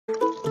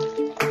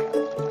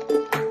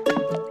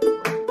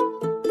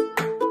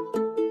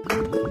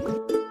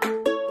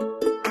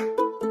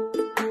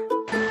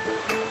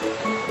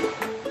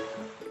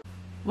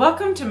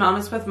Welcome to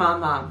Moments with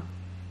Mom.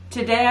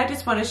 Today I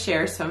just want to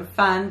share some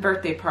fun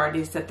birthday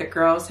parties that the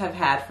girls have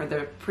had for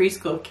their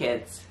preschool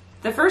kids.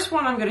 The first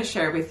one I'm going to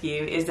share with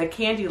you is a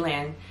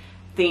Candyland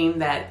theme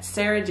that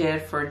Sarah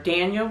did for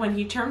Daniel when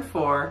he turned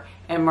 4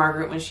 and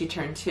Margaret when she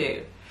turned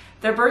 2.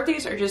 Their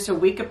birthdays are just a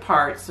week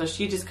apart, so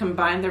she just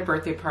combined their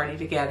birthday party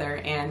together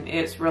and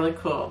it's really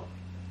cool.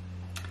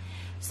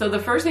 So the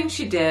first thing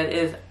she did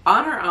is,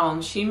 on her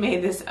own, she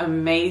made this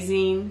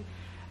amazing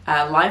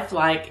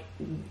lifelike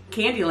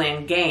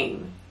Candyland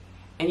game,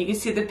 and you can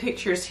see the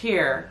pictures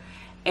here,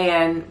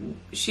 and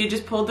she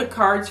just pulled the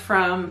cards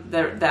from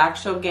the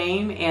actual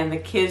game, and the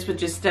kids would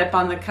just step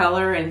on the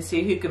color and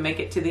see who could make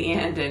it to the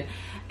end, and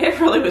it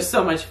really was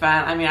so much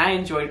fun. I mean, I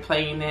enjoyed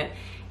playing it,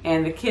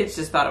 and the kids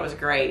just thought it was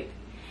great.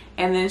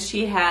 And then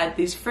she had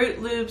these Fruit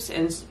Loops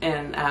and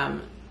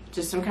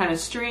just some kind of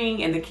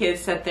string, and the kids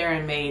sat there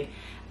and made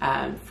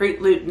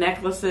Fruit Loop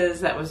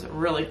necklaces. That was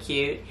really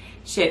cute.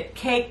 She had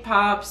cake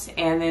pops,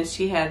 and then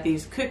she had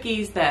these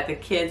cookies that the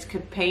kids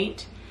could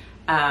paint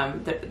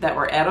that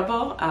were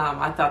edible.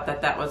 I thought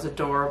that was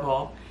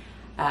adorable.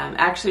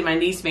 Actually, my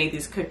niece made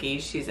these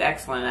cookies. She's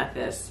excellent at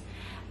this.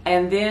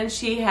 And then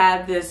she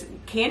had this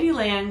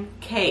Candyland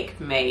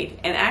cake made,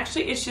 and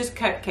actually it's just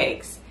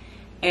cupcakes.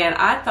 And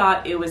I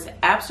thought it was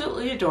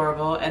absolutely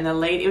adorable, and the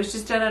lady, it was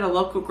just done at a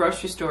local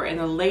grocery store, and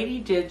the lady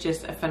did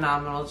just a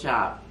phenomenal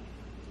job.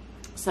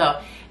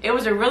 So it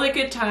was a really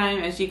good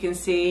time, as you can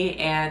see,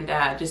 and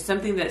just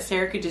something that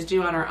Sarah could just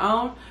do on her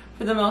own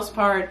for the most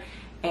part,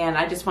 and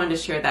I just wanted to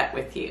share that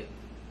with you.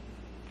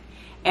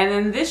 And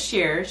then this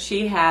year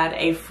she had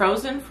a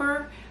Frozen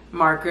for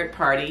Margaret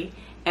party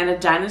and a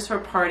dinosaur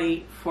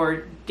party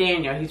for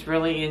Daniel. He's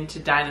really into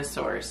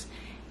dinosaurs.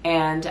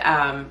 And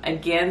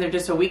again, they're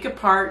just a week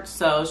apart,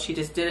 so she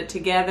just did it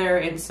together,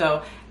 and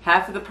so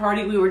half of the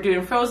party we were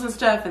doing Frozen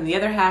stuff and the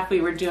other half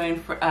we were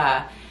doing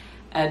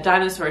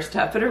dinosaur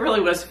stuff, but it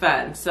really was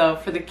fun. So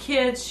for the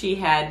kids, she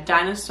had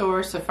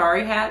dinosaur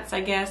safari hats,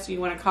 I guess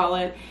you want to call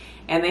it,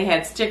 and they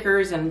had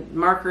stickers and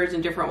markers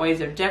and different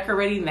ways of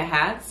decorating the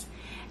hats.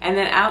 And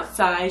then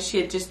outside,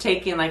 she had just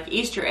taken like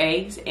Easter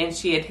eggs, and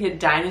she had hid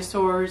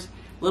dinosaurs,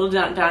 little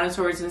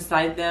dinosaurs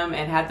inside them,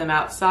 and had them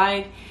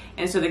outside.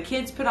 And so the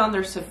kids put on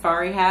their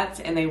safari hats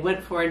and they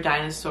went for a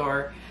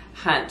dinosaur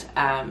hunt,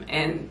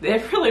 and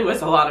it really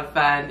was a lot of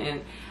fun,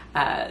 and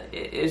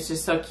it was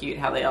just so cute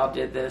how they all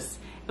did this.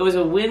 It was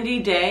a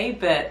windy day,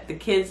 but the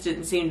kids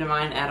didn't seem to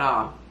mind at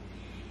all.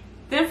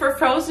 Then for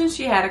Frozen,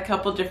 she had a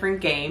couple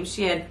different games.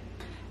 She had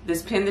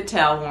this pin the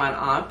tail one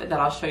on that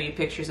I'll show you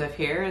pictures of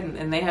here,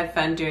 and they had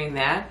fun doing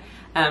that.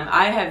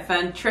 I had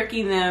fun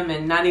tricking them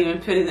and not even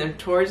putting them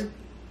towards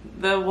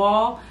the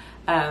wall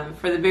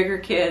for the bigger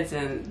kids,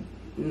 and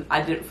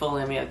I didn't fool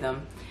any of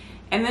them.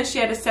 And then she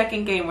had a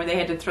second game where they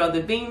had to throw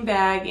the bean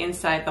bag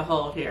inside the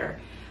hole here.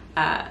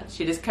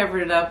 She just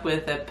covered it up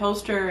with a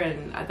poster,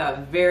 and I thought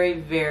very,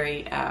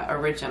 very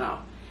original.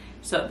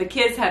 So the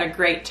kids had a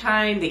great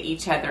time. They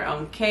each had their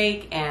own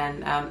cake,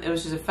 and it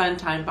was just a fun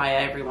time by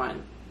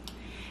everyone.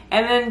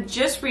 And then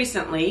just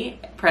recently,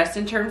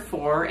 Preston turned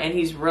 4, and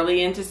he's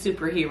really into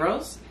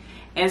superheroes.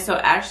 And so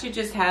Ashley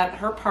just had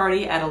her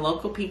party at a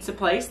local pizza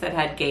place that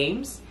had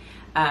games.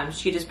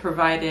 She just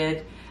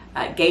provided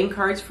game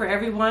cards for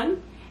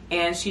everyone,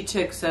 and she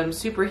took some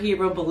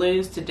superhero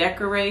balloons to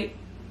decorate.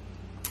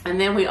 And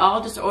then we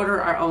all just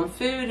ordered our own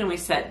food, and we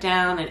sat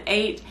down and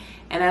ate.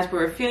 And as we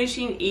were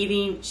finishing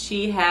eating,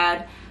 she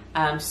had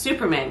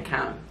Superman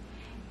come,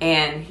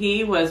 and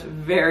he was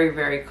very,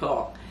 very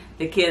cool.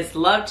 The kids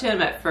loved him.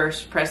 At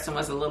first, Preston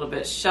was a little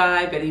bit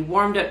shy, but he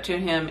warmed up to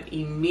him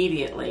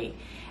immediately.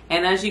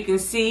 And as you can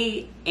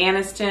see,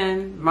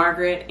 Aniston,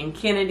 Margaret, and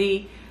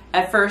Kennedy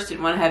at first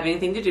didn't want to have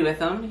anything to do with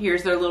him.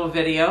 Here's their little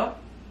video.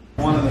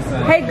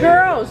 Hey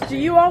girls, do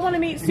you all want to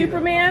meet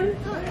Superman?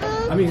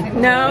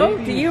 No?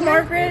 Do you,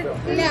 Margaret?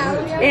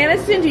 No.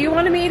 Aniston, do you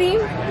want to meet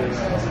him?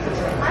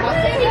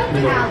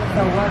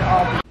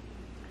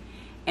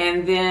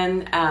 And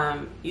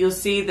then you'll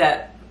see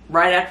that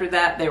right after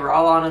that, they were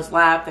all on his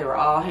lap. They were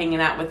all hanging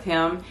out with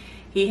him.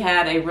 He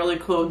had a really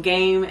cool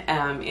game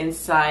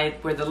inside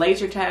where the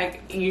laser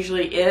tag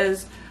usually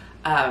is,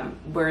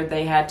 where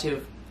they had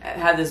to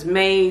have this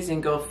maze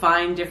and go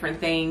find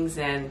different things,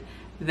 and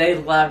they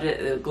loved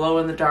it. The glow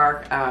in the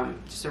dark,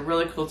 just a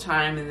really cool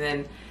time. And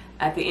then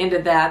at the end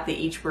of that, they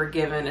each were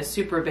given a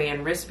super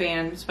band,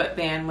 wristband,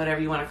 sweatband,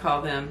 whatever you want to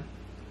call them.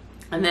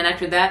 And then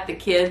after that, the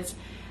kids,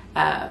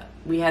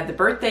 we had the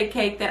birthday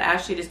cake that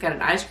Ashley just got,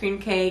 an ice cream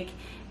cake,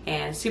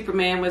 and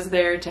Superman was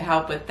there to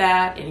help with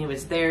that, and he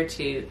was there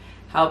to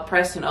help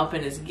Preston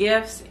open his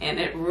gifts, and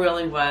it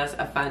really was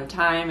a fun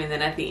time. And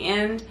then at the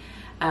end,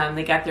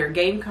 they got their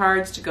game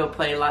cards to go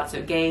play lots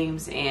of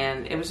games,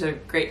 and it was a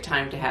great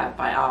time to have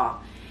by all.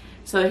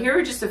 So here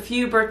are just a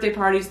few birthday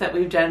parties that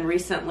we've done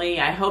recently.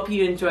 I hope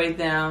you enjoyed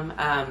them,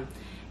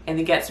 and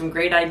you got some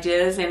great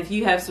ideas. And if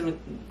you have some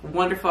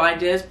wonderful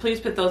ideas, please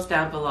put those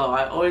down below.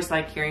 I always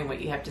like hearing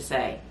what you have to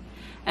say.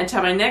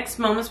 Until my next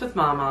Moments with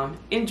Mom,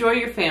 enjoy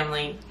your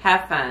family,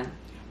 have fun,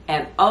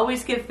 and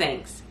always give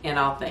thanks in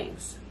all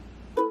things.